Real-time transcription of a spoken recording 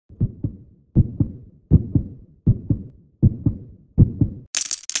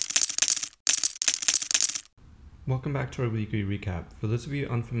Welcome back to our weekly recap. For those of you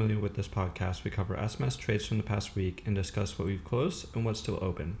unfamiliar with this podcast, we cover SMS trades from the past week and discuss what we've closed and what's still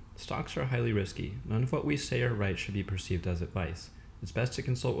open. Stocks are highly risky. None of what we say or write should be perceived as advice. It's best to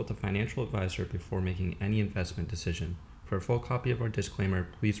consult with a financial advisor before making any investment decision. For a full copy of our disclaimer,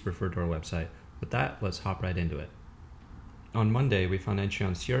 please refer to our website. With that, let's hop right into it. On Monday, we found entry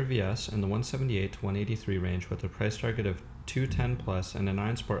on CRVS in the 178 to 183 range with a price target of 210 plus and an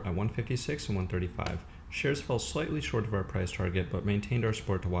iron support at 156 and 135. Shares fell slightly short of our price target but maintained our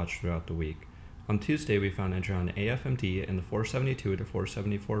support to watch throughout the week. On Tuesday, we found entry on AFMD in the 472 to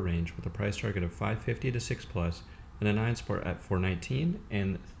 474 range with a price target of 550 to 6 plus and an iron support at 419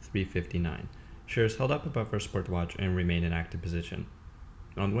 and 359. Shares held up above our support to watch and remain in active position.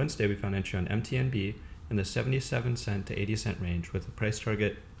 On Wednesday, we found entry on MTNB in the 77 cent to 80 cent range with a price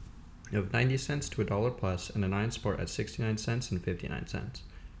target of 90 cents to $1 plus and an iron support at 69 cents and 59 cents.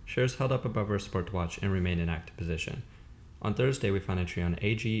 Shares held up above our support to watch and remain in active position. On Thursday, we found entry on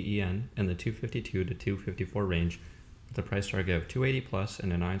AGEN in the 252 to 254 range with a price target of 280 plus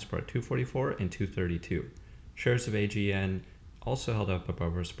and an iron support at 244 and 232. Shares of AGEN also held up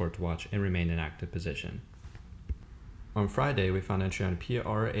above our support to watch and remain in active position. On Friday, we found entry on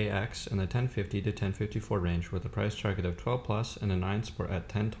PRAX in the 1050 to 1054 range with a price target of 12 plus and an iron support at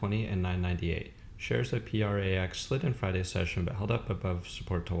 1020 and 998. Shares of PRAX slid in Friday's session but held up above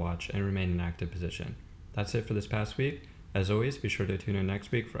support to watch and remain in active position. That's it for this past week. As always, be sure to tune in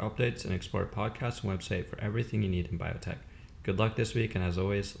next week for updates and explore our podcast and website for everything you need in biotech. Good luck this week, and as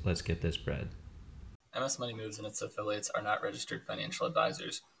always, let's get this bread. MS Money Moves and its affiliates are not registered financial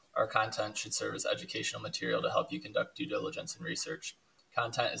advisors. Our content should serve as educational material to help you conduct due diligence and research.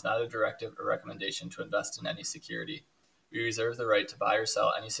 Content is not a directive or recommendation to invest in any security. We reserve the right to buy or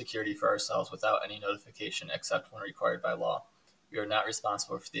sell any security for ourselves without any notification except when required by law. We are not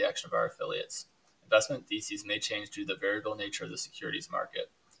responsible for the action of our affiliates. Investment theses may change due to the variable nature of the securities market.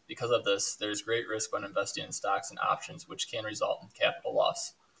 Because of this, there is great risk when investing in stocks and options, which can result in capital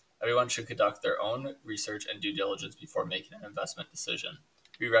loss. Everyone should conduct their own research and due diligence before making an investment decision.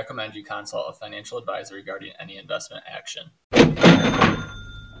 We recommend you consult a financial advisor regarding any investment action.